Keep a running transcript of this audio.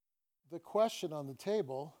the question on the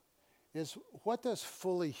table is, what does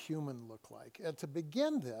fully human look like? And to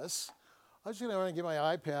begin this, I'm just going to get my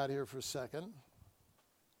iPad here for a second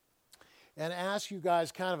and ask you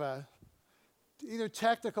guys kind of a either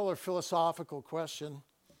technical or philosophical question.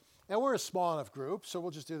 And we're a small enough group, so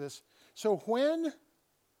we'll just do this. So when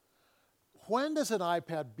does an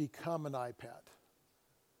iPad become an iPad?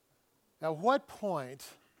 At what point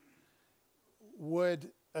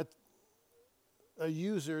would a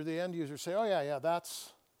user, the end user, say, oh yeah,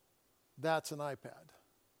 that's an iPad?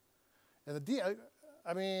 And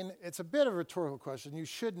it's a bit of a rhetorical question. You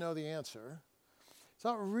should know the answer. It's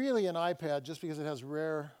not really an iPad just because it has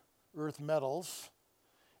rare earth metals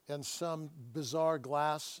and some bizarre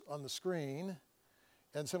glass on the screen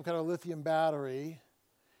and some kind of lithium battery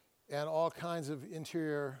and all kinds of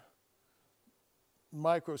interior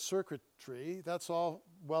microcircuitry. That's all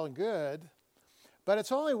well and good, but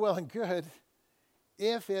it's only well and good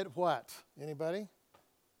if it what? Anybody?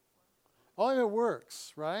 Only if it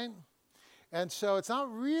works, right? And so it's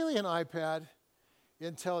not really an iPad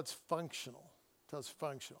until it's functional.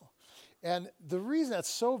 And the reason that's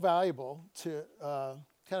so valuable to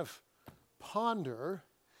kind of ponder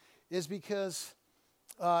is because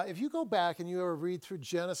if you go back and you ever read through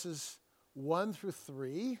Genesis 1 through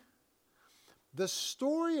 3, the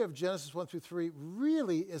story of Genesis 1 through 3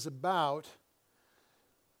 really is about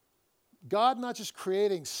God not just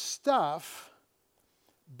creating stuff,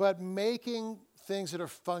 but making things that are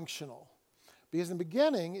functional. Because in the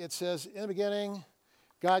beginning, it says, in the beginning,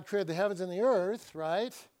 God created the heavens and the earth,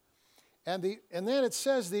 right? And then it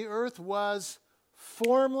says the earth was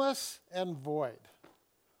formless and void.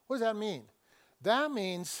 What does that mean? That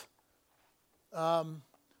means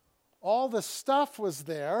all the stuff was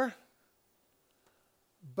there,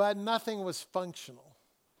 but nothing was functional,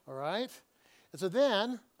 all right? And so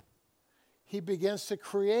then he begins to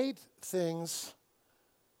create things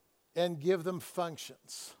and give them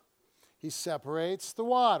functions. He separates the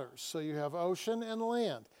waters, so you have ocean and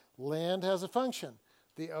land. Land has a function.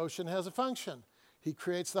 The ocean has a function. He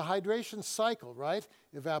creates the hydration cycle, right?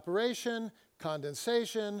 Evaporation,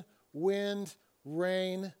 condensation, wind,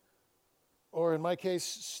 rain, or in my case,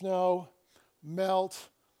 snow, melt,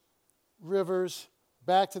 rivers,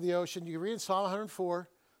 back to the ocean. You can read in Psalm 104,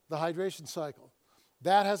 the hydration cycle.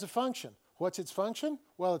 That has a function. What's its function?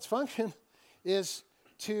 Well, its function is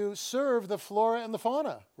to serve the flora and the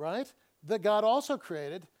fauna, right? That God also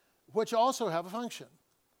created, which also have a function.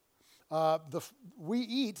 We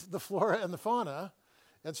eat the flora and the fauna,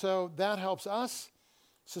 and so that helps us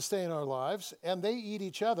sustain our lives, and they eat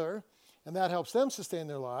each other, and that helps them sustain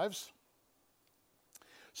their lives.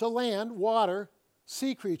 So land, water,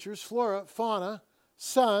 sea creatures, flora, fauna,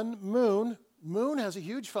 sun, moon. Moon has a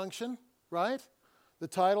huge function, right? The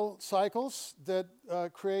tidal cycles that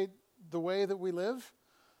create the way that we live.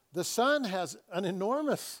 The sun has an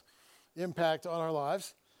enormous impact on our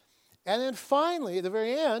lives. And then finally, at the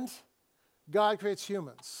very end, God creates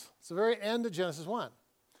humans. It's the very end of Genesis 1.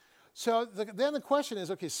 So then the question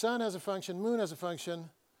is, okay, sun has a function, moon has a function,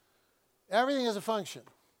 everything has a function.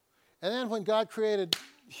 And then when God created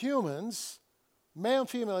humans, male and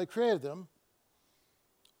female, he created them,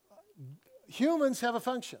 humans have a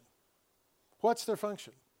function. What's their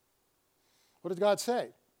function? What did God say?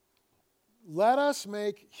 Let us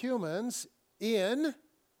make humans in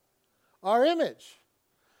our image.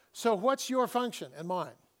 So what's your function and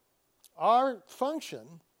mine? Our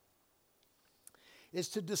function is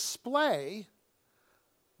to display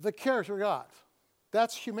the character of God.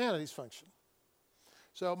 That's humanity's function.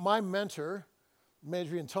 So my mentor,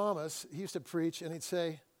 Adrian Thomas, he used to preach and he'd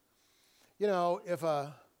say, you know, if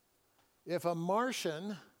a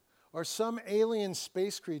Martian or some alien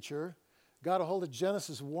space creature got a hold of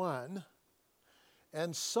Genesis 1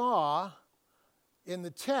 and saw in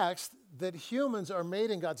the text that humans are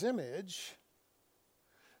made in God's image,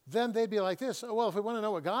 then they'd be like this, oh, well, if we want to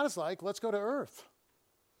know what God is like, let's go to Earth.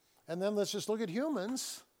 And then let's just look at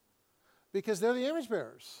humans because they're the image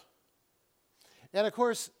bearers. And of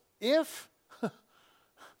course, if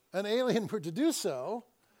an alien were to do so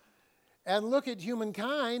and look at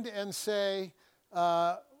humankind and say,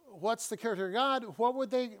 what's the character of God, what would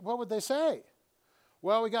they say?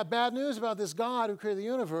 Well, we got bad news about this God who created the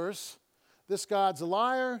universe. This God's a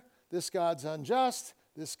liar. This God's unjust.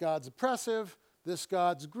 This God's oppressive. This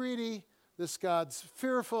God's greedy. This God's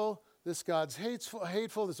fearful. This God's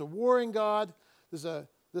hateful. This is a warring God. This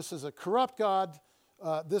is a corrupt God.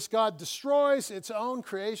 This God destroys its own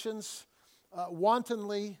creations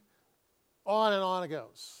wantonly. On it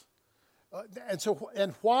goes.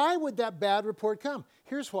 And why would that bad report come?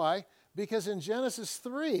 Here's why. Because in Genesis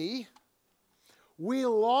 3, we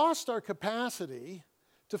lost our capacity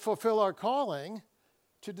to fulfill our calling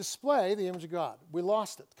to display the image of God. We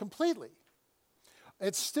lost it completely.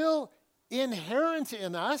 It's still inherent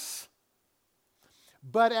in us,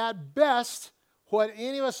 but at best, what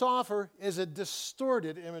any of us offer is a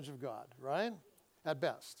distorted image of God, right? At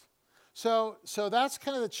best. So that's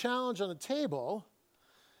kind of the challenge on the table.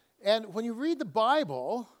 And when you read the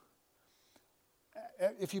Bible,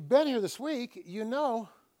 if you've been here this week, you know,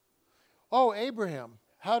 oh, Abraham,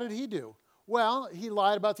 how did he do? Well, he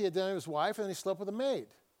lied about the identity of his wife, and then he slept with a maid.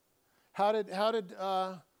 How did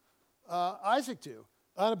Isaac do?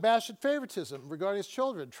 Unabashed favoritism regarding his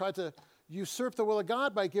children. Tried to usurp the will of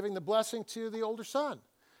God by giving the blessing to the older son.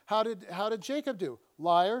 How did Jacob do?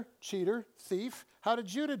 Liar, cheater, thief. How did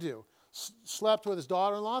Judah do? Slept with his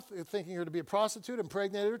daughter-in-law, thinking her to be a prostitute,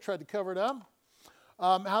 impregnated her, tried to cover it up.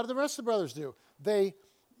 How did the rest of the brothers do? They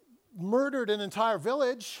murdered an entire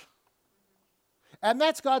village, and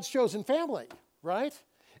that's God's chosen family, right?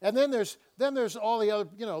 And then there's all the other,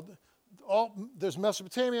 there's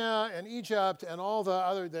Mesopotamia and Egypt and all the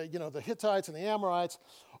other, the Hittites and the Amorites,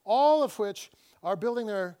 all of which are building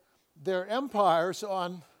their empires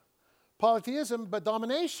on polytheism but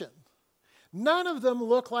domination. None of them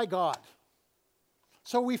look like God.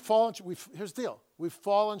 So here's the deal. We've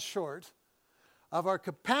fallen short of our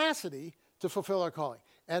capacity to fulfill our calling.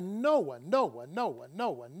 And no one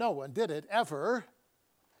did it ever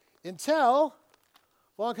until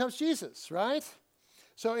along comes Jesus, right?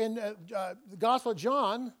 So in the Gospel of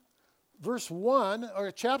John,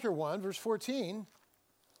 chapter 1, verse 14,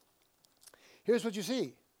 here's what you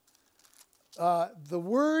see. The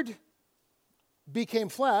Word became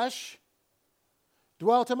flesh,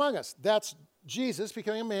 dwelt among us. That's Jesus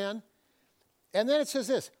becoming a man. And then it says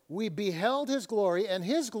this, we beheld his glory, and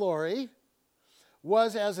his glory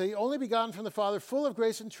was as the only begotten from the Father, full of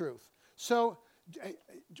grace and truth. So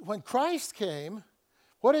when Christ came,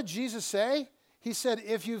 what did Jesus say? He said,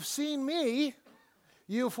 if you've seen me,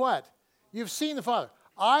 you've what? You've seen the Father.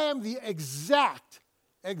 I am the exact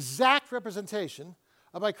representation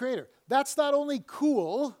of my Creator. That's not only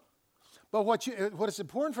cool, but what is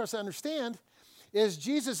important for us to understand is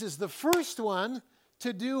Jesus is the first one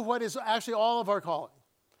to do what is actually all of our calling.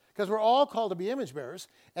 Because we're all called to be image bearers,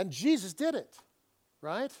 and Jesus did it,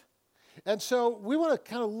 right? And so we want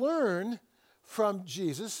to kind of learn from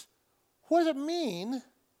Jesus, what does it mean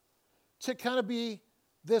to kind of be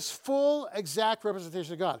this full, exact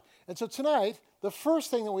representation of God? And so tonight, the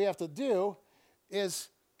first thing that we have to do is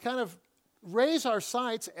kind of raise our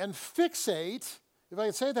sights and fixate, if I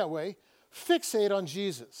can say it that way, fixate on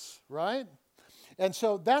Jesus, right? And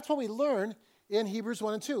so that's what we learn in Hebrews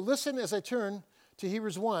 1 and 2. Listen as I turn to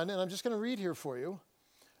Hebrews 1, and I'm just going to read here for you.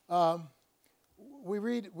 We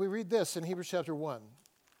read this in Hebrews chapter 1.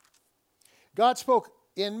 God spoke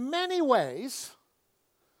in many ways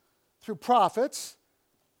through prophets,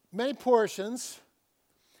 many portions,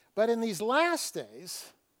 but in these last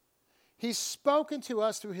days, he's spoken to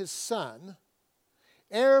us through his Son,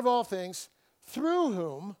 heir of all things, through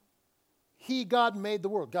whom God made the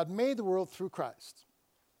world. God made the world through Christ.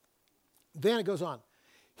 Then it goes on.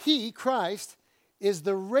 He, Christ, is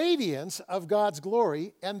the radiance of God's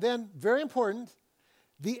glory, and then, very important,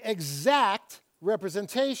 the exact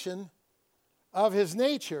representation of his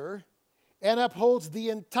nature, and upholds the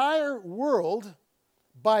entire world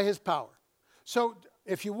by his power. So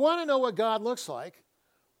if you want to know what God looks like,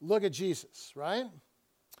 look at Jesus, right?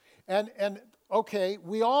 And okay,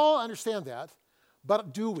 we all understand that,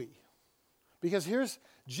 but do we? Because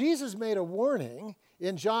Jesus made a warning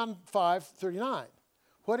in John 5:39.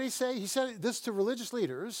 What did he say? He said this to religious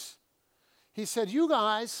leaders. He said, you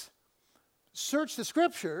guys search the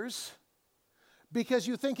scriptures because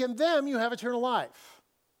you think in them you have eternal life.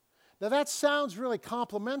 Now that sounds really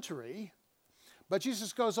complimentary, but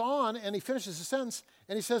Jesus goes on and he finishes the sentence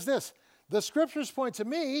and he says this, the scriptures point to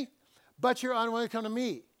me, but you're unwilling to come to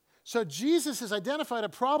me. So Jesus has identified a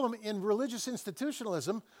problem in religious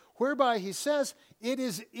institutionalism whereby he says it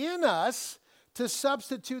is in us to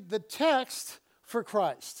substitute the text for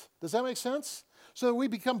Christ. Does that make sense? So that we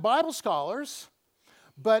become Bible scholars,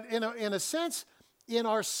 but in a sense, in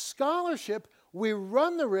our scholarship, we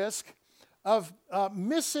run the risk of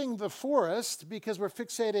missing the forest because we're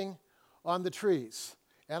fixating on the trees.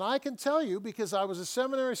 And I can tell you, because I was a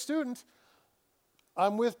seminary student,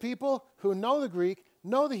 I'm with people who know the Greek,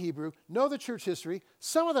 know the Hebrew, know the church history.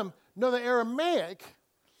 Some of them know the Aramaic,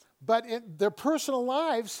 but in their personal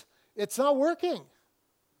lives, it's not working.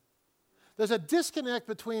 There's a disconnect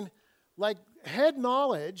between like head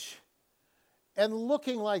knowledge and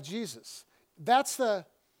looking like Jesus. That's I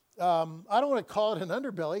don't want to call it an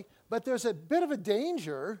underbelly, But there's a bit of a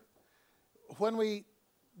danger when we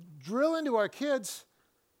drill into our kids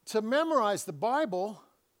to memorize the Bible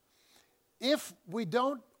if we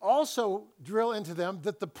don't also drill into them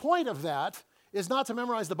that the point of that is not to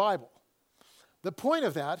memorize the Bible. The point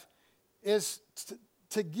of that is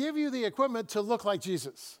to give you the equipment to look like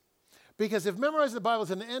Jesus. Because if memorizing the Bible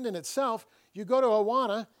is an end in itself, you go to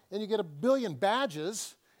Awana and you get 1 billion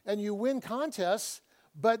badges and you win contests,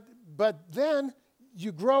 but then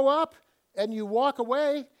you grow up and you walk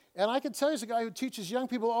away. And I can tell you as a guy who teaches young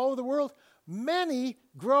people all over the world, many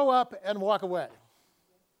grow up and walk away.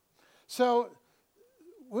 So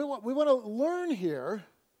we want to learn here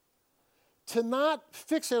to not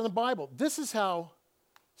fixate on the Bible. This is how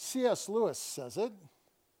C.S. Lewis says it.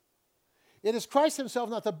 It is Christ himself,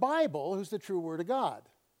 not the Bible, who's the true word of God.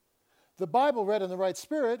 The Bible, read in the right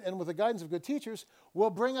spirit and with the guidance of good teachers, will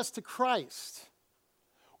bring us to Christ.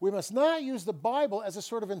 We must not use the Bible as a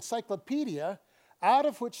sort of encyclopedia out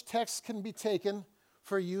of which texts can be taken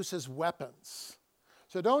for use as weapons.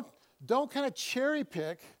 So don't kind of cherry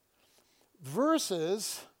pick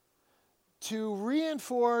verses to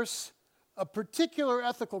reinforce a particular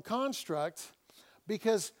ethical construct,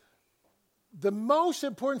 because the most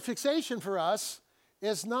important fixation for us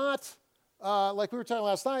is not, like we were talking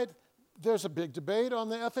last night, there's a big debate on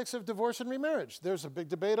the ethics of divorce and remarriage. There's a big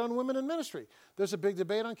debate on women in ministry. There's a big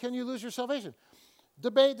debate on can you lose your salvation.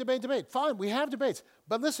 Debate, debate, debate. Fine, we have debates.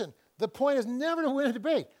 But listen, the point is never to win a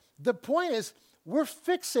debate. The point is we're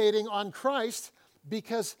fixating on Christ,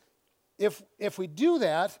 because if we do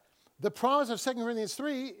that, the promise of 2 Corinthians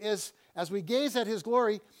 3 is as we gaze at his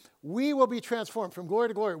glory, we will be transformed from glory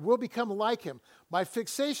to glory. We'll become like him. My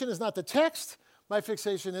fixation is not the text. My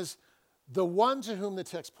fixation is the one to whom the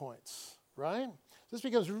text points, right? This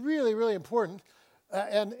becomes really, really important.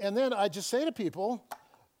 And then I just say to people,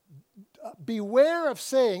 beware of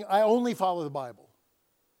saying, I only follow the Bible.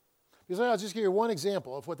 Because I'll just give you one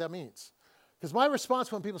example of what that means. Because my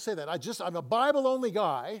response when people say that, I'm a Bible-only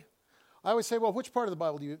guy, I always say, well, which part of the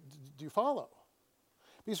Bible do you follow?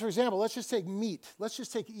 Because, for example, let's just take meat. Let's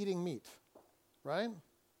just take eating meat, right?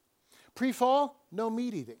 Pre-fall, no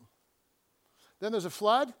meat eating. Then there's a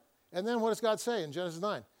flood, and then what does God say in Genesis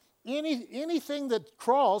 9? Anything that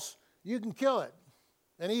crawls, you can kill it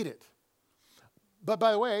and eat it. But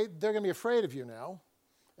by the way, they're going to be afraid of you now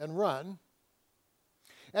and run.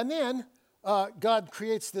 And then God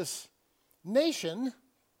creates this nation,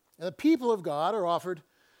 and the people of God are offered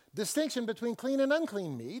distinction between clean and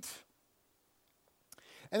unclean meat.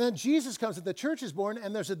 And then Jesus comes and the church is born,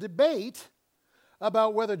 and there's a debate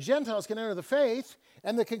about whether Gentiles can enter the faith.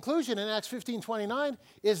 And the conclusion in Acts 15:29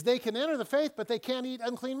 is they can enter the faith, but they can't eat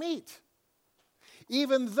unclean meat.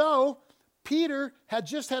 Even though Peter had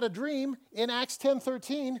just had a dream in Acts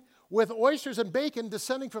 10:13 with oysters and bacon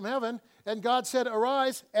descending from heaven, and God said,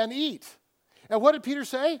 arise and eat. And what did Peter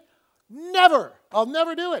say? Never. I'll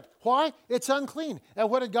never do it. Why? It's unclean. And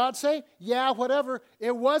what did God say? Yeah, whatever.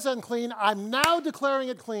 It was unclean. I'm now declaring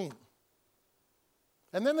it clean.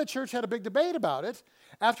 And then the church had a big debate about it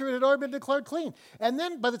after it had already been declared clean. And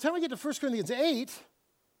then by the time we get to 1 Corinthians 8,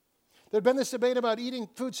 there'd been this debate about eating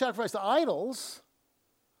food sacrificed to idols,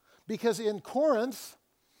 because in Corinth,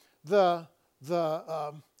 the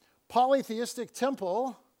polytheistic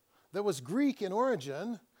temple that was Greek in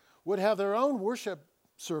origin would have their own worship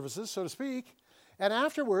services, so to speak, and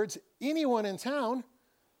afterwards, anyone in town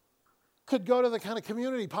could go to the kind of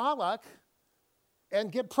community potluck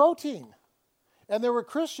and get protein. And there were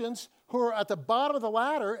Christians who were at the bottom of the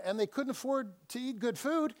ladder, and they couldn't afford to eat good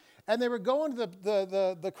food, and they were going to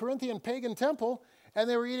the Corinthian pagan temple, and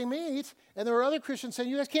they were eating meat, and there were other Christians saying,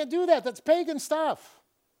 you guys can't do that, that's pagan stuff.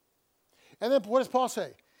 And then what does Paul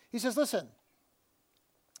say? He says, listen,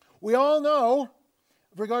 we all know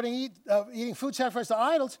regarding eating food sacrificed to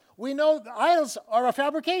idols, we know the idols are a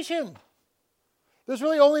fabrication. There's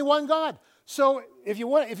really only one God. So if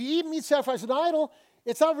you eat meat sacrificed to an idol,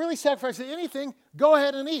 it's not really sacrificed to anything. Go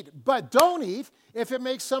ahead and eat. But don't eat if it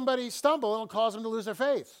makes somebody stumble and it'll cause them to lose their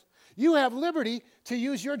faith. You have liberty to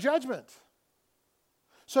use your judgment.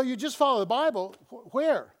 So you just follow the Bible.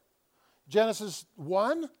 Where? Genesis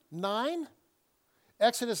 1, 9,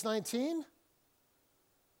 Exodus 19,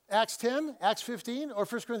 Acts 10, Acts 15, or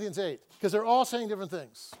 1 Corinthians 8, because they're all saying different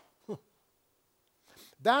things.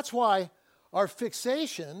 That's why our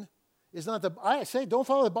fixation is not I say don't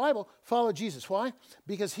follow the Bible, follow Jesus. Why?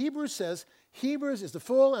 Because Hebrews says Hebrews is the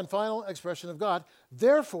full and final expression of God.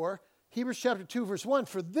 Therefore, Hebrews chapter 2, verse 1,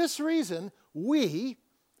 for this reason, we,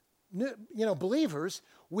 believers,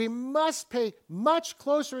 we must pay much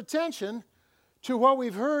closer attention to what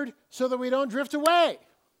we've heard so that we don't drift away.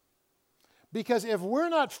 Because if we're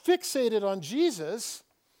not fixated on Jesus,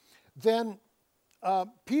 then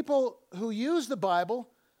people who use the Bible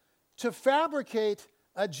to fabricate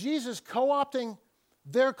a Jesus co-opting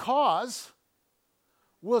their cause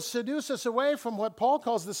will seduce us away from what Paul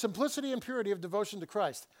calls the simplicity and purity of devotion to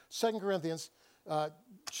Christ. 2 Corinthians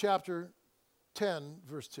chapter 10,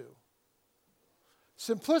 verse 2.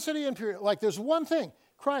 Simplicity and purity. Like there's one thing,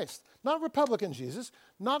 Christ. Not Republican Jesus,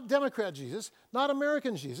 not Democrat Jesus, not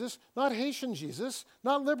American Jesus, not Haitian Jesus,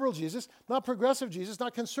 not liberal Jesus, not progressive Jesus,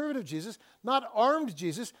 not conservative Jesus, not armed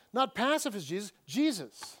Jesus, not pacifist Jesus,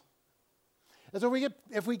 Jesus. And so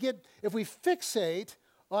if we fixate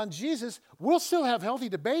on Jesus, we'll still have healthy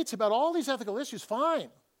debates about all these ethical issues, fine.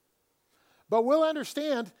 But we'll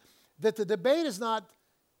understand that the debate is not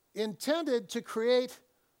intended to create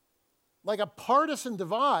like a partisan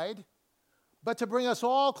divide, but to bring us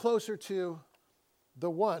all closer to the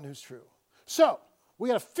one who's true. So, we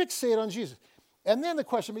got to fixate on Jesus. And then the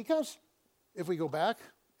question becomes, if we go back,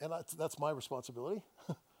 and that's my responsibility,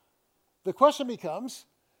 the question becomes,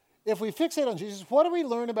 if we fixate on Jesus, what do we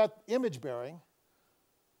learn about image bearing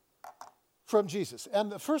from Jesus?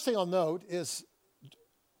 And the first thing I'll note is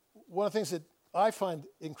one of the things that I find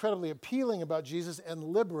incredibly appealing about Jesus and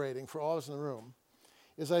liberating for all of us in the room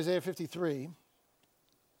is Isaiah 53,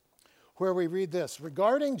 where we read this.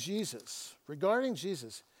 Regarding Jesus,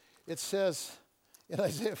 it says in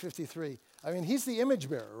Isaiah 53, I mean, he's the image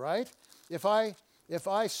bearer, right? If I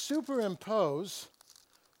superimpose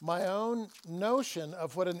my own notion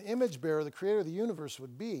of what an image bearer, the creator of the universe,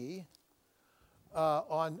 would be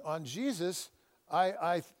on Jesus,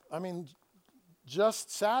 I mean,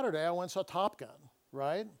 just Saturday I went and saw Top Gun,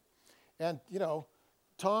 right? And,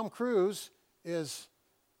 Tom Cruise is,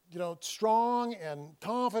 strong and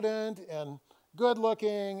confident and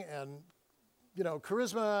good-looking and,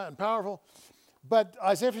 charisma and powerful. But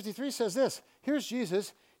Isaiah 53 says this. Here's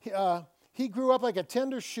Jesus. He grew up like a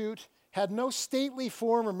tender shoot, had no stately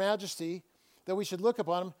form or majesty that we should look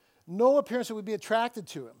upon him, no appearance that would be attracted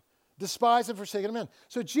to him, despised and forsaken of men.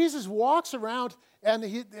 So Jesus walks around, and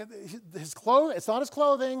his clothes, it's not his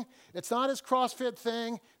clothing, it's not his CrossFit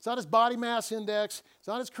thing, it's not his body mass index, it's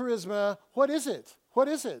not his charisma. What is it? What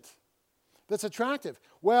is it that's attractive?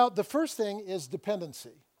 Well, the first thing is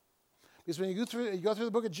dependency. Because when you go through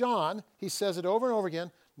the book of John, he says it over and over again,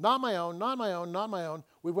 not my own, not my own, not my own.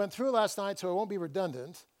 We went through it last night, so it won't be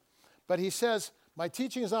redundant. But he says, my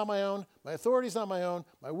teaching is not my own, my authority is not my own,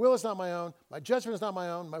 my will is not my own, my judgment is not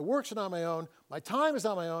my own, my works are not my own, my time is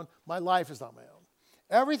not my own, my life is not my own.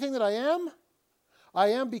 Everything that I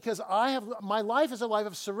am because my life is a life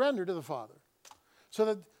of surrender to the Father.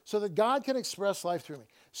 So that God can express life through me.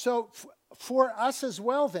 So for us as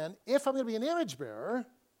well then, if I'm going to be an image bearer,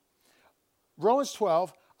 Romans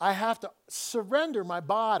 12, I have to surrender my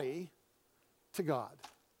body to God.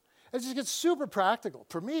 It just gets super practical.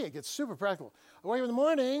 For me, it gets super practical. I wake up in the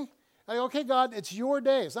morning, I go, okay, God, it's your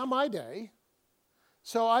day. It's not my day.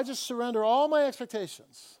 So I just surrender all my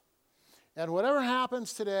expectations. And whatever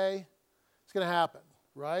happens today, it's going to happen,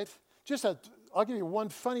 right? I'll give you one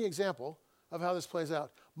funny example of how this plays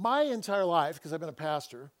out. My entire life, because I've been a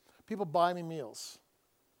pastor, people buy me meals.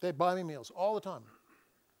 They buy me meals all the time.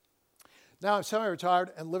 Now I'm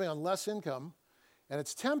semi-retired and living on less income, and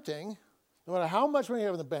it's tempting, no matter how much money you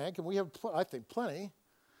have in the bank, and we have, I think, plenty,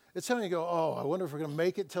 it's tempting to go, oh, I wonder if we're going to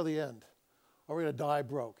make it till the end, or we're going to die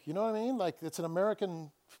broke. You know what I mean? Like, it's an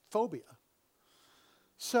American phobia.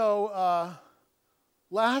 So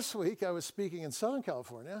last week I was speaking in Southern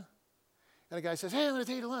California, and a guy says, hey, I'm going to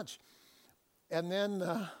take you to lunch. And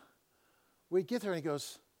then we get there, and he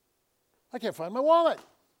goes, I can't find my wallet.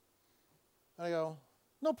 And I go,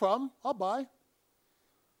 no problem, I'll buy.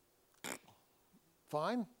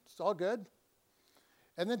 Fine, it's all good.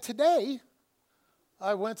 And then today,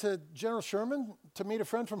 I went to General Sherman to meet a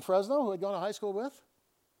friend from Fresno who I'd gone to high school with.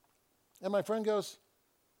 And my friend goes,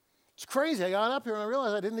 it's crazy, I got up here and I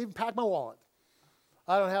realized I didn't even pack my wallet.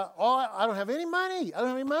 I don't have any money. I don't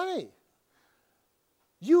have any money.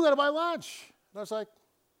 You got to buy lunch. And I was like,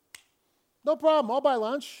 no problem, I'll buy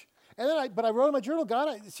lunch. And then I wrote in my journal,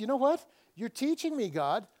 God, you know what? You're teaching me,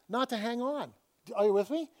 God, not to hang on. Are you with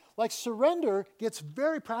me? Like surrender gets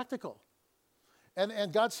very practical.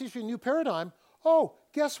 And God sees you a new paradigm. Oh,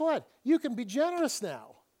 guess what? You can be generous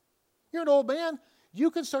now. You're an old man. You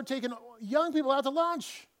can start taking young people out to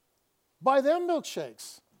lunch. Buy them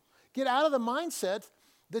milkshakes. Get out of the mindset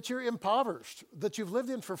that you're impoverished, that you've lived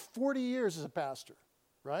in for 40 years as a pastor,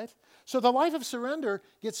 right? So the life of surrender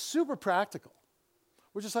gets super practical.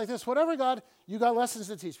 We're just like this. Whatever, God, you got lessons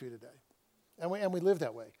to teach me today. And we live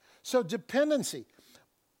that way. So dependency.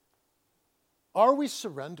 Are we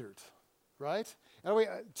surrendered, right? And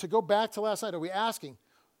to go back to last night, are we asking?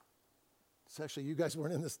 It's actually, you guys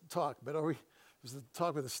weren't in this talk, but it was the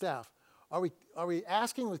talk with the staff. Are we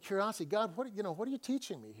asking with curiosity, God, what are you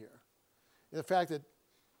teaching me here? The fact that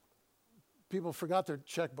people forgot their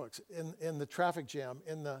checkbooks in the traffic jam,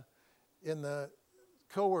 in the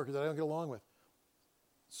coworker that I don't get along with.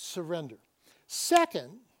 Surrender.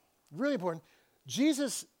 Second, really important,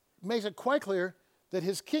 Jesus makes it quite clear that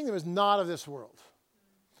his kingdom is not of this world.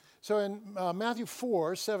 So in Matthew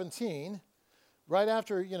 4:17, right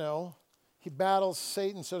after, he battles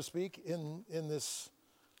Satan, so to speak, in this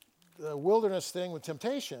wilderness thing with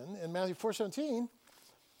temptation, in Matthew 4:17,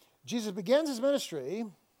 Jesus begins his ministry,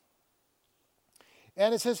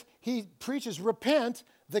 and it says he preaches, repent,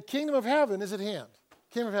 the kingdom of heaven is at hand.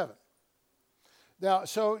 Kingdom of heaven. Now,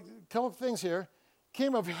 so a couple of things here.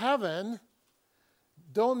 Kingdom of heaven,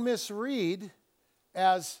 don't misread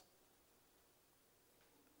as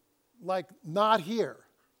like not here,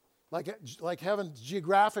 like heaven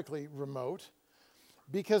geographically remote,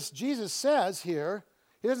 because Jesus says here,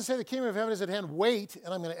 he doesn't say the kingdom of heaven is at hand, wait,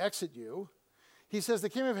 and I'm going to exit you. He says the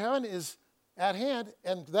kingdom of heaven is at hand,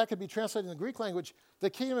 and that could be translated in the Greek language, the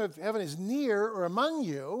kingdom of heaven is near or among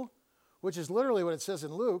you, which is literally what it says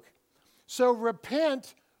in Luke. So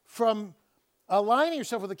repent from aligning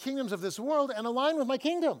yourself with the kingdoms of this world and align with my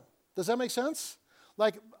kingdom. Does that make sense?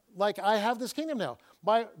 Like I have this kingdom now.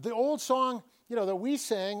 By the old song, that we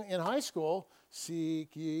sang in high school,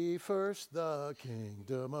 seek ye first the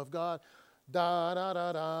kingdom of God, da da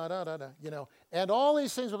da da da da da, and all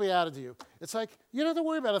these things will be added to you. It's like you don't have to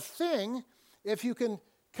worry about a thing if you can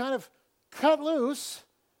kind of cut loose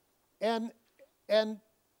and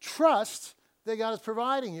trust that God is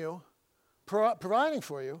providing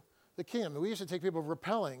for you the kingdom. We used to take people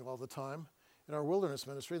rappelling all the time in our wilderness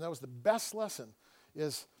ministry, and that was the best lesson.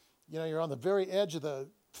 Is you're on the very edge of the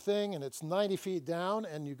thing, and it's 90 feet down,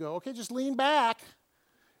 and you go, okay, just lean back.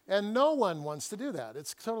 And no one wants to do that.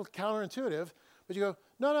 It's totally counterintuitive. But you go,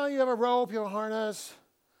 no, you have a rope, you have a harness,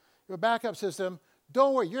 you have a backup system.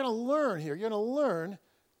 Don't worry, you're going to learn here. You're going to learn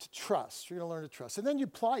to trust. You're going to learn to trust. And then you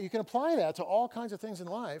can apply that to all kinds of things in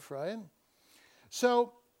life, right?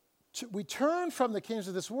 So we turn from the kingdoms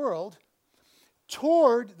of this world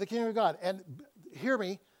toward the kingdom of God. And hear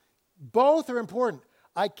me, both are important.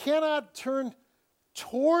 I cannot turn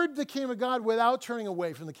toward the kingdom of God without turning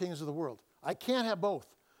away from the kingdoms of the world. I can't have both.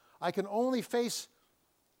 I can face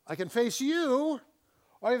you,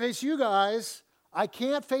 or I face you guys. I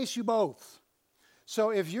can't face you both. So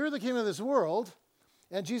if you're the kingdom of this world,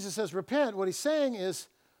 and Jesus says repent, what he's saying is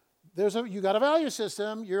you got a value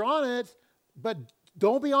system, you're on it, but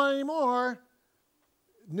don't be on it anymore.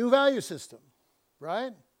 New value system,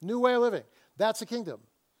 right? New way of living. That's the kingdom.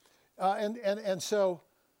 And so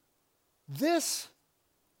this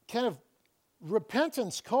kind of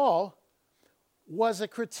repentance call was a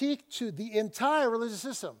critique to the entire religious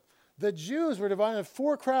system. The Jews were divided into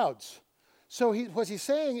four crowds. So what he's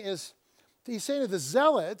saying is, he's saying to the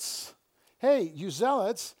zealots, hey, you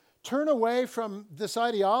zealots, turn away from this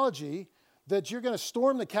ideology that you're going to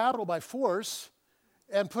storm the Capitol by force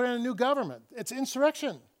and put in a new government. It's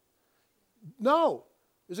insurrection. No,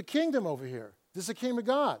 there's a kingdom over here. This is the kingdom of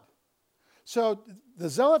God. So the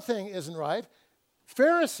zealot thing isn't right.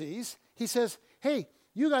 Pharisees, he says, hey,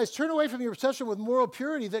 you guys turn away from your obsession with moral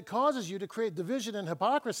purity that causes you to create division and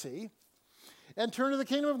hypocrisy and turn to the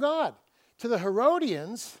kingdom of God. To the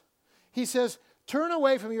Herodians, he says, turn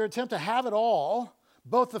away from your attempt to have it all,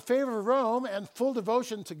 both the favor of Rome and full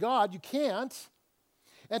devotion to God. You can't.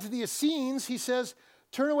 And to the Essenes, he says,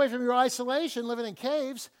 turn away from your isolation, living in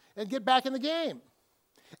caves, and get back in the game.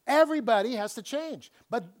 Everybody has to change.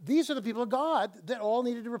 But these are the people of God that all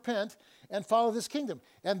needed to repent and follow this kingdom.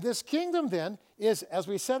 And this kingdom then is, as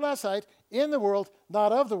we said last night, in the world,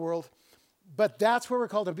 not of the world, but that's where we're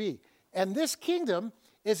called to be. And this kingdom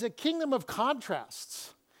is a kingdom of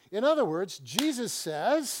contrasts. In other words, Jesus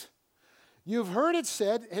says, you've heard it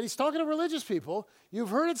said, and he's talking to religious people, you've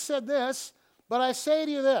heard it said this, but I say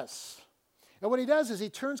to you this. And what he does is he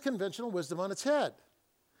turns conventional wisdom on its head.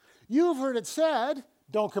 You've heard it said,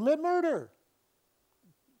 don't commit murder.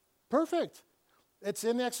 Perfect. It's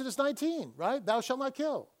in Exodus 19, right? Thou shalt not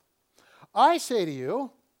kill. I say to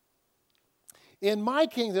you, in my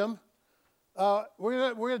kingdom,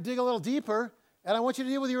 we're going to dig a little deeper, and I want you to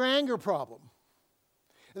deal with your anger problem.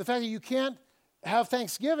 And the fact that you can't have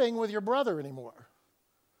Thanksgiving with your brother anymore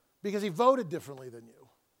because he voted differently than you.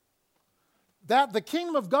 That the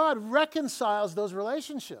kingdom of God reconciles those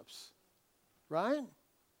relationships, right?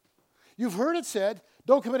 You've heard it said,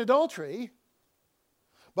 don't commit adultery.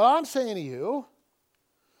 But I'm saying to you,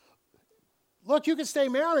 look, you can stay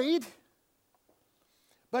married.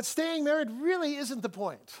 But staying married really isn't the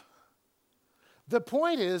point. The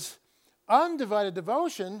point is undivided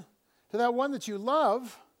devotion to that one that you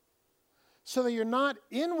love, so that you're not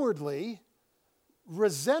inwardly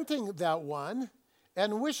resenting that one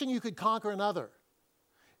and wishing you could conquer another.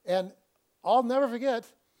 And I'll never forget,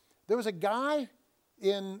 there was a guy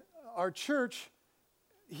in our church.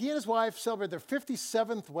 He and his wife celebrated their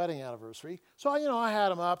 57th wedding anniversary. So, I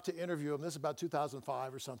had him up to interview him. This is about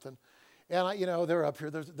 2005 or something. And, they're up here.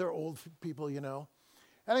 They're old people, And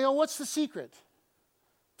I go, what's the secret?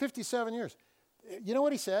 57 years. You know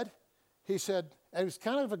what he said? He said, and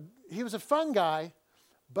he was a fun guy,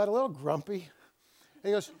 but a little grumpy. And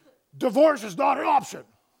he goes, divorce is not an option.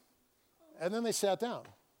 And then they sat down,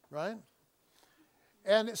 right?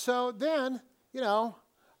 And so then,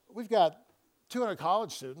 we've got 200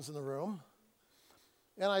 college students in the room.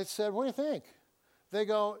 And I said, what do you think? They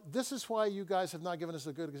go, this is why you guys have not given us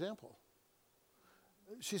a good example.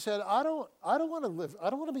 She said, I don't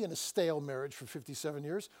want to be in a stale marriage for 57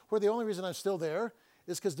 years where the only reason I'm still there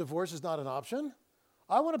is because divorce is not an option.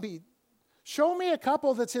 I want to show me a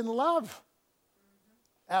couple that's in love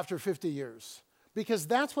after 50 years, because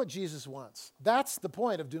that's what Jesus wants. That's the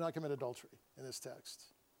point of do not commit adultery in this text.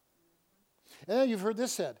 And then you've heard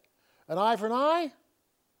this said, an eye for an eye.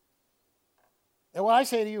 And what I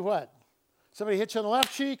say to you, what? Somebody hits you on the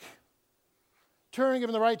left cheek, turn and give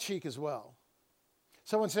them the right cheek as well.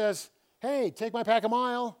 Someone says, hey, take my pack a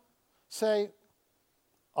mile. Say,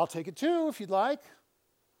 I'll take it too if you'd like.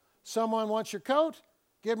 Someone wants your coat,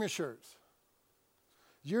 give them your shirt.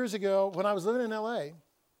 Years ago, when I was living in LA,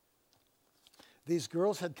 these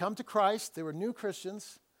girls had come to Christ. They were new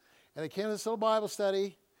Christians, and they came to this little Bible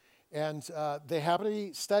study, and they happened to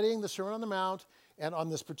be studying the Sermon on the Mount, and on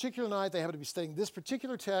this particular night, they happened to be studying this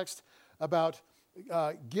particular text about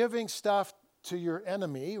giving stuff to your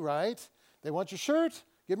enemy, right? They want your shirt,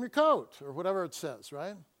 give them your coat, or whatever it says,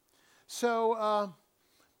 right? So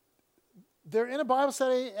they're in a Bible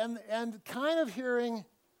study and kind of hearing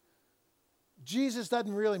Jesus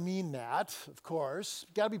doesn't really mean that, of course.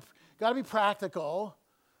 Got to be practical.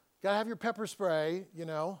 Got to have your pepper spray,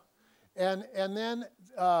 And then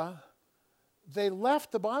they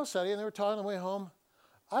left the Bible study and they were talking on the way home.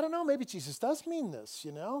 I don't know, maybe Jesus does mean this,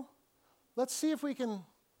 Let's see if we can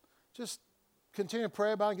just continue to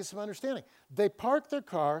pray about it and get some understanding. They park their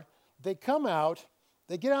car. They come out.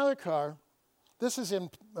 They get out of their car. This is in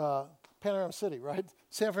Panorama City, right?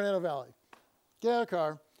 San Fernando Valley. Get out of the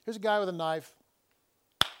car. Here's a guy with a knife.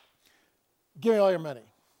 Give me all your money.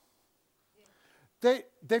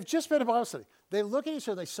 They've just been in a Bible study. They look at each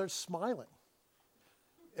other and they start smiling.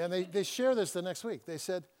 And they share this the next week. They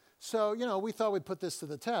said, so, we thought we'd put this to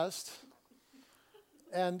the test.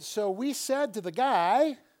 And so we said to the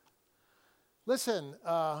guy, listen,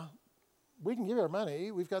 we can give you our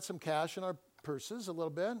money. We've got some cash in our purses, a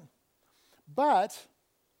little bit. But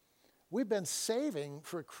we've been saving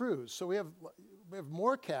for a cruise. So we have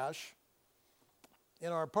more cash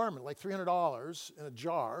in our apartment, like $300 in a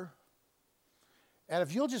jar. And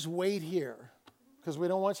if you'll just wait here, because we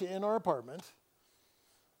don't want you in our apartment,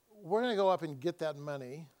 we're going to go up and get that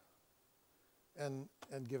money and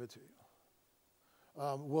give it to you.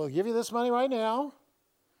 We'll give you this money right now.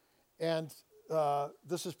 And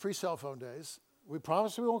this is pre-cell phone days. We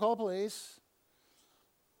promise we won't call the police,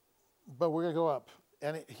 but we're going to go up.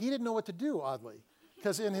 And he didn't know what to do, oddly,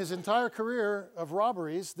 because in his entire career of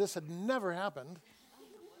robberies, this had never happened.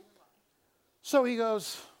 So he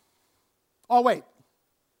goes, oh, wait.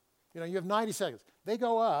 You have 90 seconds. They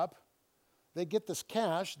go up. They get this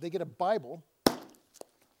cash. They get a Bible.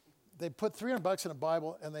 They put $300 in a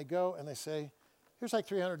Bible, and they go and they say, here's like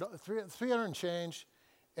 $300 and change.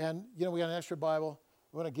 And, we got an extra Bible.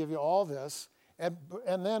 We're going to give you all this. And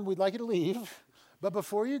then we'd like you to leave. But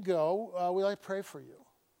before you go, we'd like to pray for you.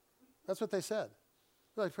 That's what they said.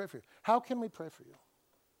 We'd like to pray for you. How can we pray for you?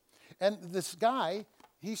 And this guy,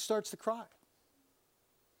 he starts to cry.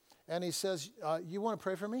 And he says, you want to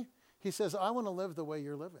pray for me? He says, I want to live the way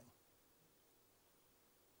you're living.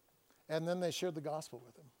 And then they shared the gospel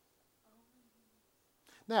with him.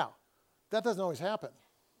 Now, that doesn't always happen.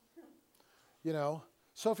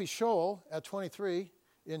 Sophie Scholl, at 23,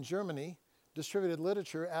 in Germany, distributed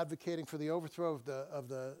literature advocating for the overthrow of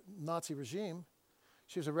the Nazi regime.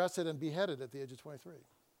 She was arrested and beheaded at the age of 23.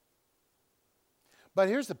 But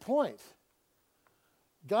here's the point.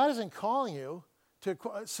 God isn't calling you to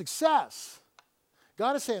success.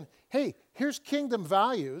 God is saying, hey, here's kingdom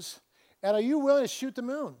values, and are you willing to shoot the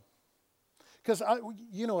moon? Because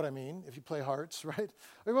you know what I mean, if you play hearts, right?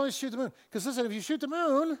 Are you willing to shoot the moon? Because listen, if you shoot the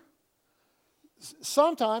moon,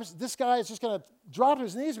 Sometimes this guy is just going to drop to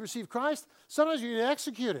his knees and receive Christ. Sometimes you get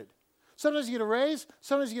executed. Sometimes you get a raise.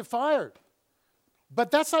 Sometimes you get fired.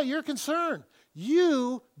 But that's not your concern.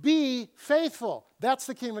 You be faithful. That's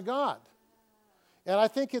the kingdom of God. And I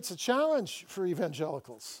think it's a challenge for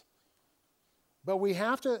evangelicals. But we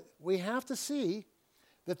have to see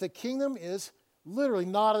that the kingdom is literally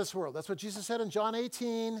not of this world. That's what Jesus said in John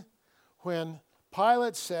 18 when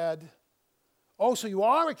Pilate said, "Oh, so you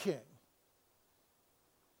are a king."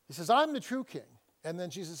 He says, "I'm the true king." And then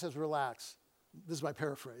Jesus says, "Relax." This is my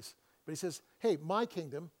paraphrase. But he says, "Hey, my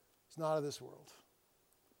kingdom is not of this world.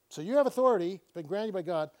 So you have authority, it's been granted by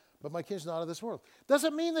God, but my kingdom is not of this world."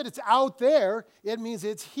 Doesn't mean that it's out there. It means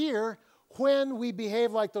it's here when we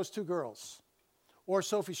behave like those two girls or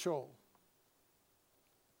Sophie Scholl.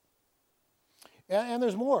 And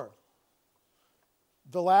there's more.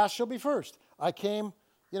 The last shall be first. I came,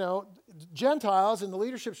 Gentiles in the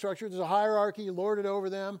leadership structure, there's a hierarchy, you lord it over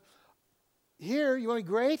them. Here, you want to be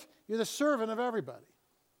great? You're the servant of everybody.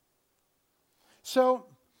 So,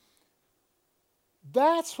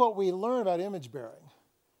 that's what we learn about image bearing.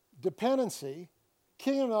 Dependency,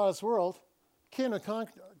 kingdom of this world, kingdom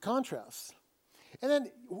of contrasts. And then,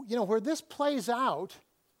 where this plays out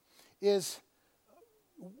is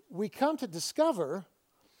we come to discover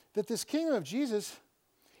that this kingdom of Jesus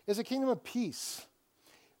is a kingdom of peace.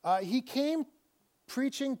 He came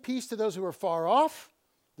preaching peace to those who were far off,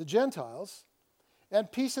 the Gentiles,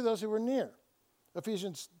 and peace to those who were near,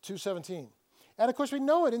 Ephesians 2:17. And of course, we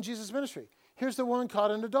know it in Jesus' ministry. Here's the woman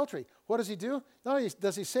caught in adultery. What does he do? Not only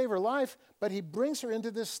does he save her life, but he brings her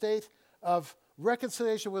into this state of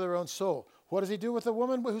reconciliation with her own soul. What does he do with the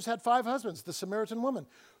woman who's had 5 husbands, the Samaritan woman,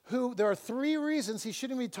 who there are 3 reasons he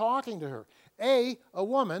shouldn't be talking to her. A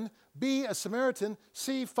woman, B, a Samaritan,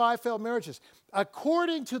 C, 5 failed marriages.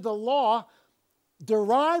 According to the law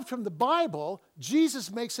derived from the Bible,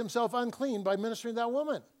 Jesus makes himself unclean by ministering to that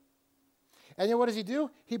woman. And what does he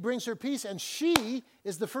do? He brings her peace, and she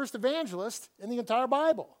is the first evangelist in the entire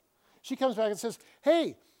Bible. She comes back and says,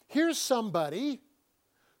 "Hey, here's somebody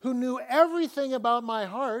who knew everything about my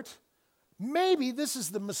heart. Maybe this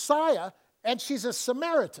is the Messiah, and she's a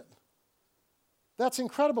Samaritan." That's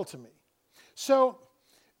incredible to me. So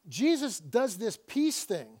Jesus does this peace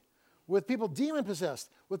thing with people demon-possessed,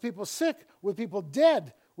 with people sick, with people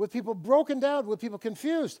dead, with people broken down, with people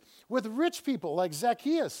confused, with rich people like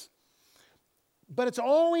Zacchaeus. But it's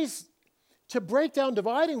always to break down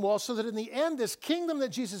dividing walls so that in the end, this kingdom that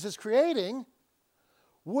Jesus is creating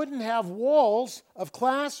wouldn't have walls of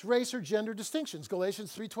class, race, or gender distinctions.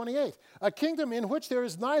 Galatians 3:28. A kingdom in which there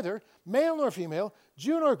is neither male nor female,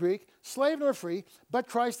 Jew nor Greek, slave nor free, but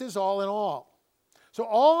Christ is all in all. So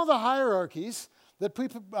all the hierarchies that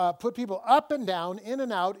put people up and down, in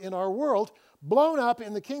and out in our world, blown up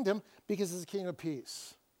in the kingdom because it's a kingdom of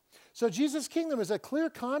peace. So Jesus' kingdom is a clear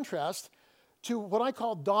contrast to what I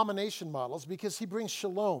call domination models because he brings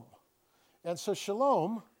shalom. And so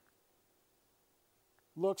shalom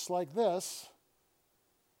looks like this.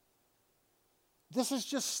 This is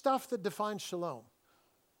just stuff that defines shalom.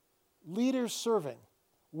 Leaders serving,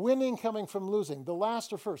 winning coming from losing, the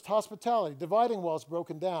last or first, hospitality, dividing walls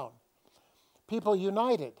broken down, people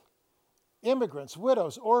united, immigrants,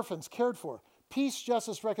 widows, orphans cared for, peace,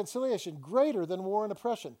 justice, reconciliation, greater than war and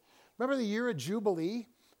oppression. Remember the year of Jubilee?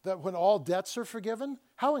 That when all debts are forgiven?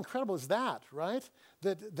 How incredible is that, right?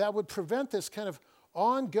 That would prevent this kind of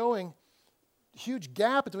ongoing huge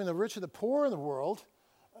gap between the rich and the poor in the world,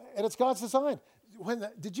 and it's God's design.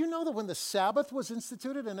 Did you know that when the Sabbath was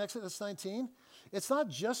instituted in Exodus 19, it's not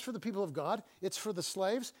just for the people of God, it's for the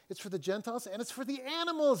slaves, it's for the Gentiles, and it's for the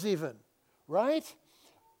animals even, right?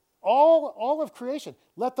 All of creation.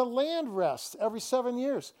 Let the land rest every 7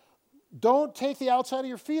 years. Don't take the outside of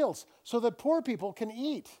your fields so that poor people can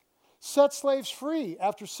eat. Set slaves free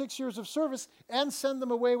after 6 years of service and send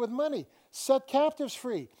them away with money. Set captives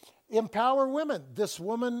free. Empower women. This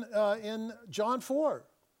woman in John 4,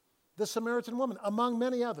 the Samaritan woman, among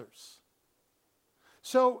many others.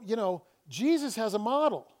 So, Jesus has a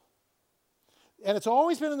model. And it's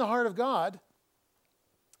always been in the heart of God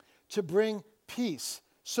to bring peace.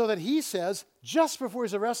 So that he says, just before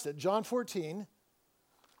he's arrested, John 14,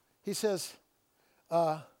 he says,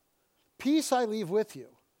 "Peace I leave with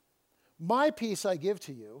you. My peace I give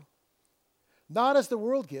to you, not as the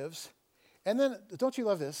world gives." And then, don't you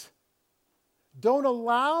love this? "Don't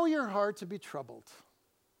allow your heart to be troubled."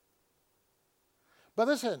 But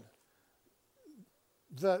listen,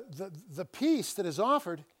 the peace that is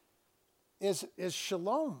offered is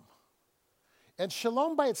shalom. And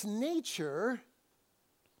shalom by its nature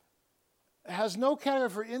has no category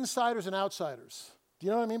for insiders and outsiders. Do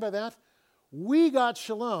you know what I mean by that? we got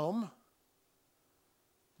shalom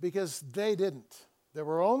because they didn't. There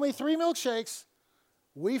were only 3 milkshakes.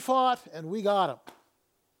 We fought and we got them.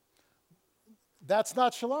 That's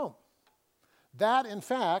not shalom. That, in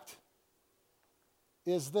fact,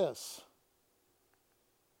 is this.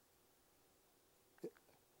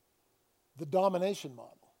 The domination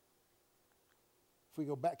model. If we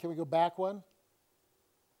go back, can we go back one?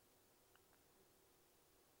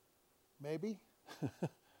 Maybe?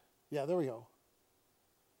 Yeah, there we go.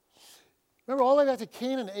 Remember, all the way back to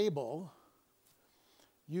Cain and Abel,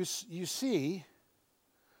 you see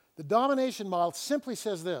the domination model simply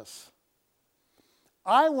says this.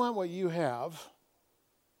 I want what you have,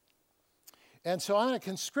 and so I'm going to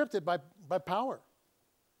conscript it by power,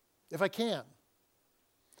 if I can.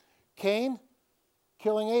 Cain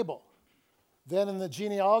killing Abel. Then in the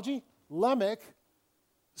genealogy, Lamech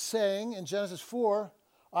saying in Genesis 4,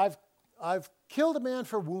 I've killed a man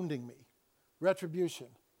for wounding me. Retribution.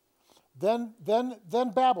 Then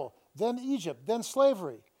Babel. Then Egypt. Then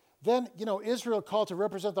slavery. Then, Israel called to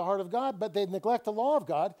represent the heart of God, but they neglect the law of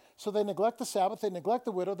God, so they neglect the Sabbath, they neglect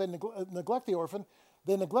the widow, they neglect the orphan,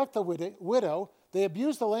 they neglect the widow, they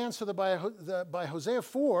abuse the land, so that by Hosea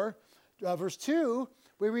 4, verse 2,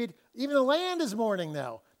 we read, even the land is mourning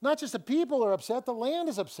now. Not just the people are upset, the land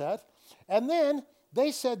is upset. And then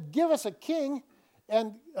they said, give us a king.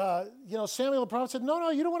 And, Samuel the prophet said,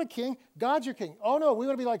 no, you don't want a king. God's your king. Oh, no, we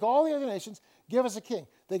want to be like all the other nations. Give us a king.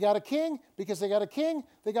 They got a king. Because they got a king,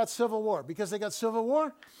 they got civil war. Because they got civil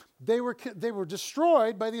war, they were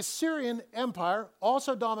destroyed by the Assyrian Empire,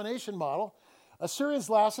 also domination model. Assyrians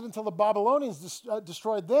lasted until the Babylonians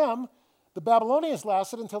destroyed them. The Babylonians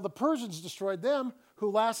lasted until the Persians destroyed them, who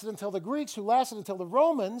lasted until the Greeks, who lasted until the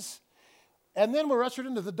Romans. And then we're ushered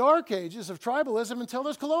into the dark ages of tribalism until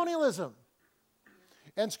there's colonialism.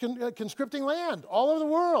 And conscripting land all over the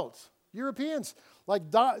world. Europeans,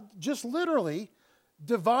 just literally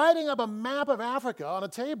dividing up a map of Africa on a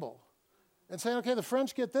table and saying, okay, the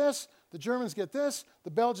French get this, the Germans get this,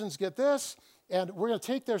 the Belgians get this, and we're going to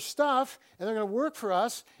take their stuff, and they're going to work for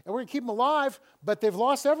us, and we're going to keep them alive, but they've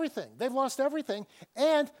lost everything. They've lost everything.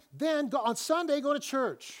 And then on Sunday, go to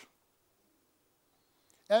church.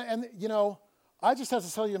 And I just have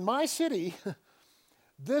to tell you, in my city,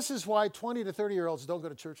 this is why 20 to 30-year-olds don't go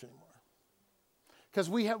to church anymore. Because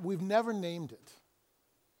we've never named it.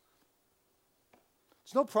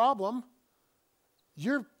 It's no problem.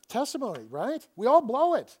 Your testimony, right? We all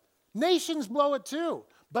blow it. Nations blow it too.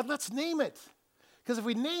 But let's name it. Because if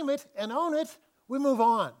we name it and own it, we move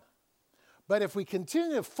on. But if we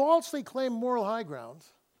continue to falsely claim moral high ground,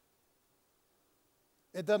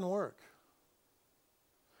 it doesn't work.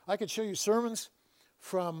 I could show you sermons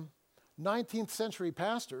from 19th century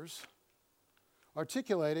pastors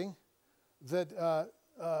articulating that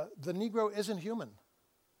the Negro isn't human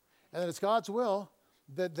and that it's God's will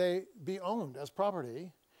that they be owned as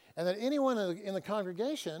property, and that anyone in the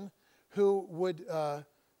congregation who would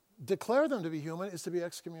declare them to be human is to be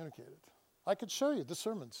excommunicated. I could show you the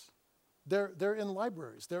sermons. They're in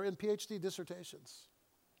libraries. They're in PhD dissertations.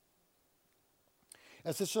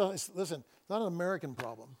 And so, listen, it's not an American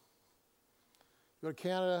problem. Go to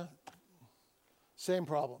Canada, same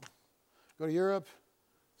problem. Go to Europe,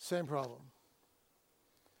 same problem.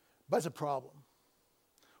 But it's a problem.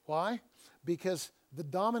 Why? Because the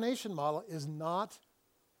domination model is not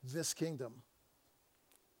this kingdom.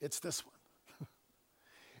 It's this one.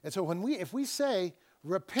 And so if we say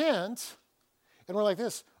repent, and we're like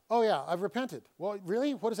this, oh yeah, I've repented. Well,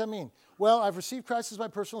 really? What does that mean? Well, I've received Christ as my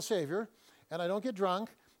personal Savior, and I don't get drunk,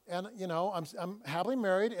 and I'm happily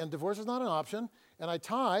married, and divorce is not an option, and I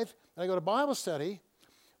tithe, and I go to Bible study,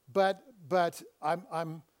 but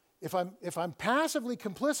if I'm passively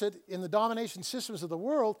complicit in the domination systems of the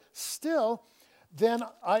world, still, then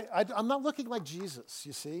I'm not looking like Jesus,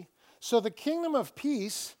 you see. So the kingdom of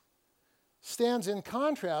peace stands in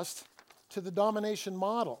contrast to the domination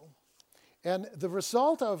model. And the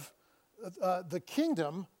result of the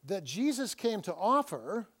kingdom that Jesus came to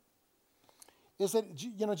offer is that,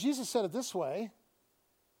 Jesus said it this way.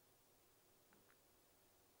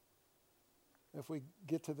 If we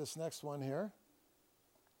get to this next one here.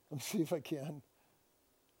 Let me see if I can.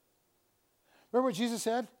 Remember what Jesus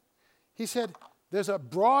said? He said, there's a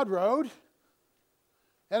broad road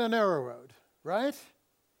and a narrow road, right?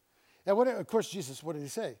 And of course, Jesus, what did he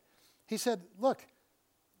say? He said, look,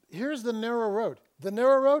 here's the narrow road. The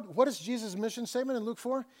narrow road, what is Jesus' mission statement in Luke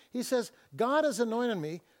 4? He says, God has anointed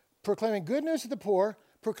me, proclaiming good news to the poor,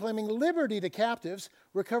 proclaiming liberty to captives,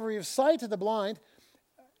 recovery of sight to the blind,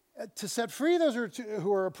 to set free those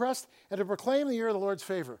who are oppressed, and to proclaim the year of the Lord's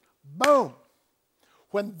favor. Boom.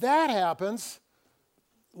 when that happens,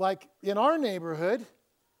 like in our neighborhood,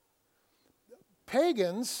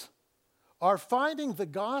 pagans are finding the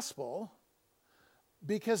gospel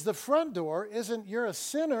because the front door isn't, you're a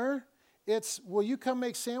sinner. It's, will you come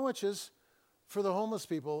make sandwiches for the homeless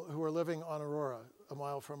people who are living on Aurora, a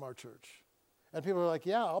mile from our church? And people are like,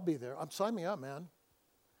 yeah, I'll be there. Sign me up, man.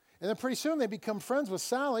 And then pretty soon they become friends with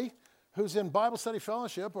Sally, who's in Bible study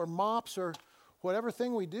fellowship or MOPS or whatever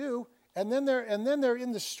thing we do. And then they're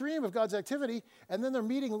in the stream of God's activity, and then they're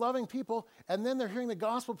meeting loving people, and then they're hearing the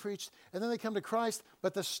gospel preached, and then they come to Christ.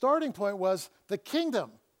 But the starting point was the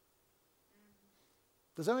kingdom.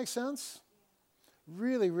 Does that make sense?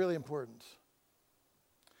 Really, really important.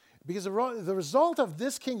 Because the result of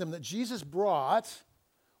this kingdom that Jesus brought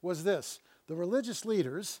was this. The religious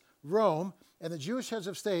leaders, Rome, and the Jewish heads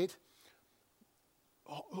of state,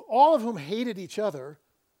 all of whom hated each other,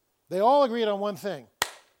 they all agreed on one thing.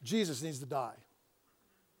 Jesus needs to die.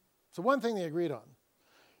 So one thing they agreed on.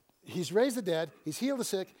 He's raised the dead. He's healed the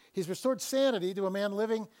sick. He's restored sanity to a man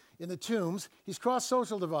living in the tombs. He's crossed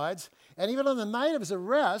social divides. And even on the night of his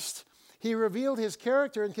arrest, he revealed his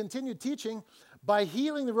character and continued teaching by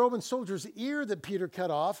healing the Roman soldier's ear that Peter cut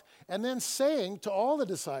off, and then saying to all the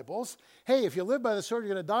disciples, hey, if you live by the sword,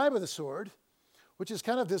 you're going to die by the sword, which is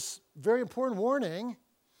kind of this very important warning.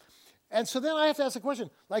 And so then I have to ask the question,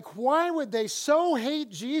 like, why would they so hate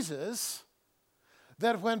Jesus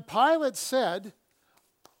that when Pilate said,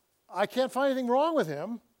 I can't find anything wrong with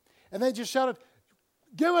him, and they just shouted,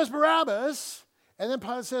 give us Barabbas, and then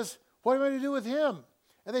Pilate says, what are we going to do with him?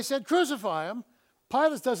 And they said, crucify him.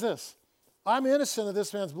 Pilate does this. I'm innocent of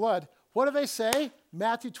this man's blood. What do they say?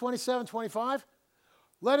 Matthew 27:25.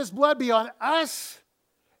 Let his blood be on us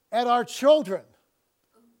and our children.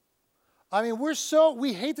 I mean,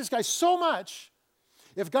 we hate this guy so much.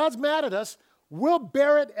 If God's mad at us, we'll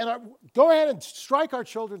bear it and go ahead and strike our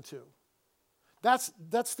children too. That's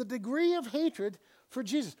the degree of hatred for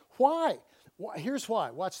Jesus. Why? Here's why.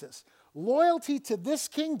 Watch this. Loyalty to this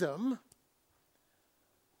kingdom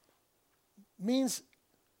means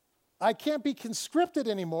I can't be conscripted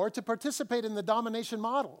anymore to participate in the domination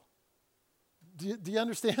model. Do you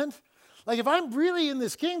understand? Like, if I'm really in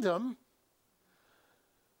this kingdom,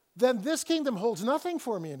 then this kingdom holds nothing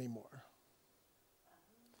for me anymore.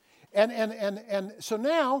 And so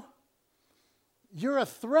now you're a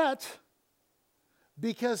threat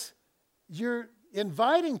because you're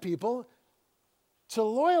inviting people to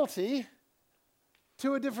loyalty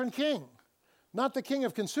to a different king. Not the king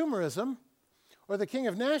of consumerism, or the king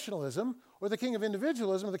of nationalism, or the king of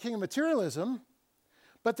individualism, or the king of materialism,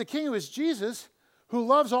 but the king who is Jesus, who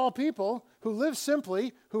loves all people, who lives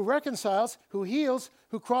simply, who reconciles, who heals,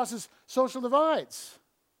 who crosses social divides.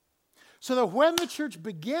 So that when the church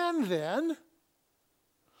began then,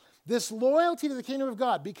 this loyalty to the kingdom of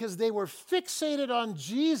God, because they were fixated on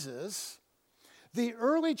Jesus, the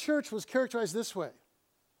early church was characterized this way.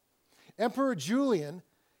 Emperor Julian,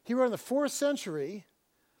 he wrote in the 4th century,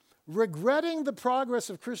 regretting the progress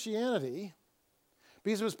of Christianity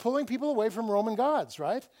because it was pulling people away from Roman gods,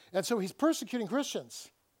 right? And so he's persecuting Christians.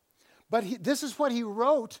 But this is what he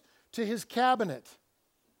wrote to his cabinet.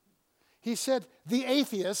 He said, the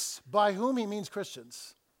atheists, by whom he means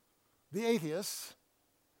Christians, the atheists,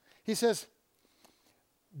 he says,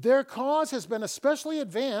 their cause has been especially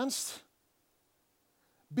advanced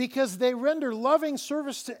because they render loving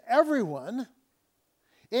service to everyone,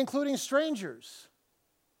 including strangers.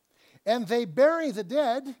 And they bury the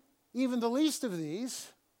dead, even the least of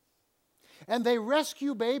these, and they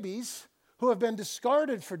rescue babies who have been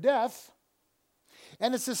discarded for death.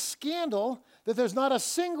 And it's a scandal that there's not a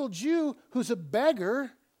single Jew who's a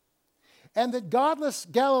beggar, and that godless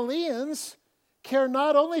Galileans care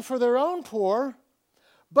not only for their own poor,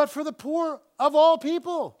 but for the poor of all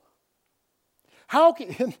people.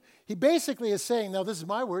 He basically is saying, now this is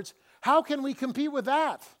my words, how can we compete with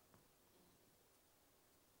that?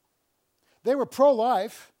 They were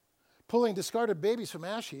pro-life, pulling discarded babies from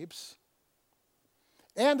ash heaps,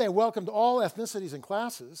 and they welcomed all ethnicities and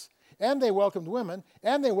classes, and they welcomed women,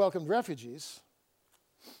 and they welcomed refugees.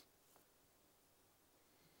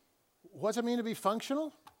 What's it mean to be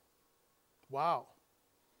functional? Wow.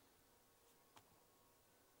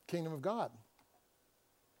 Kingdom of God.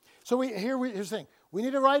 So here's the thing. We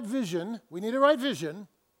need a right vision. We need a right vision,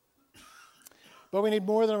 but we need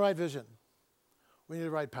more than a right vision. We need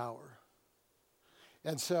a right power.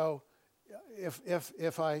 And so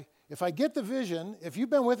if I get the vision, if you've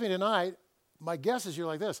been with me tonight, my guess is you're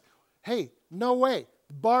like this. Hey, no way.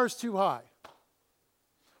 The bar's too high.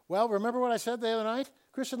 Well, remember what I said the other night?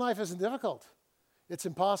 Christian life isn't difficult. It's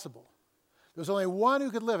impossible. There's only one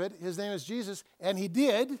who could live it. His name is Jesus, and he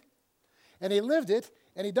did, and he lived it,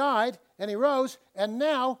 and he died, and he rose, and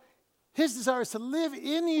now his desire is to live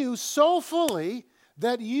in you so fully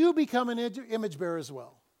that you become an image bearer as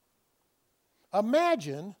well.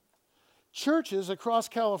 Imagine churches across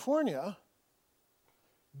California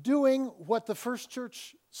doing what the first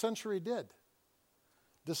church century did,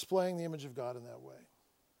 displaying the image of God in that way.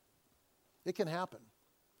 It can happen.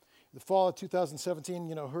 In the fall of 2017,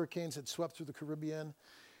 hurricanes had swept through the Caribbean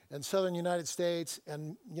and southern United States,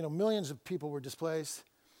 and millions of people were displaced.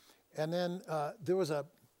 And then there was a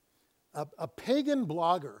pagan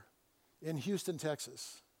blogger in Houston,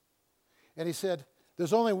 Texas. And he said,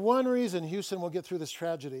 there's only one reason Houston will get through this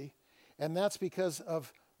tragedy, and that's because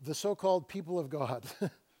of the so-called people of God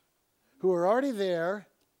who are already there,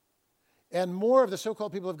 and more of the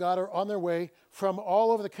so-called people of God are on their way from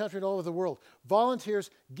all over the country and all over the world. Volunteers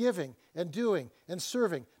giving and doing and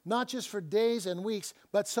serving, not just for days and weeks,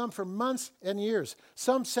 but some for months and years,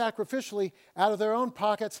 some sacrificially out of their own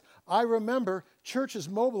pockets. I remember churches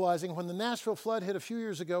mobilizing when the Nashville flood hit a few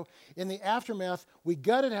years ago. In the aftermath, we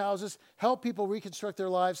gutted houses, helped people reconstruct their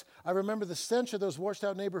lives. I remember the stench of those washed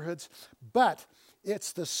out neighborhoods. But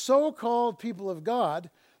it's the so-called people of God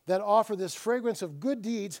that offer this fragrance of good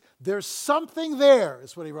deeds. There's something there,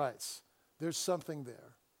 is what he writes. There's something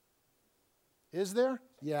there. Is there?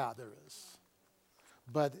 Yeah, there is.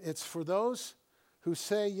 But it's for those who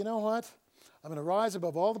say, you know what? I'm going to rise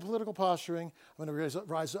above all the political posturing. I'm going to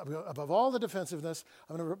rise above all the defensiveness.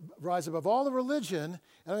 I'm going to rise above all the religion. And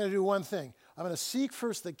I'm going to do one thing. I'm going to seek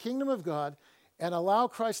first the kingdom of God and allow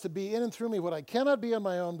Christ to be in and through me what I cannot be on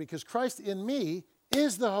my own, because Christ in me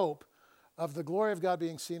is the hope of the glory of God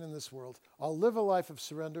being seen in this world. I'll live a life of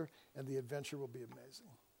surrender, and the adventure will be amazing.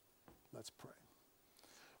 Let's pray.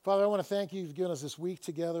 Father, I want to thank you. You've given us this week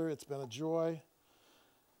together. It's been a joy.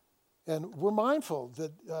 And we're mindful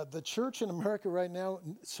that the church in America right now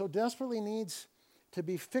so desperately needs to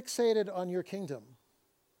be fixated on your kingdom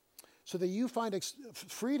so that you find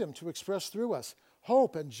freedom to express through us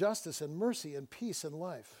hope and justice and mercy and peace and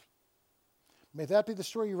life. May that be the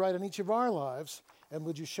story you write in each of our lives. And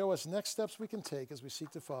would you show us next steps we can take as we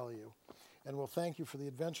seek to follow you? And we'll thank you for the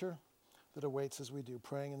adventure that awaits as we do,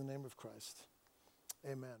 praying in the name of Christ.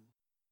 Amen.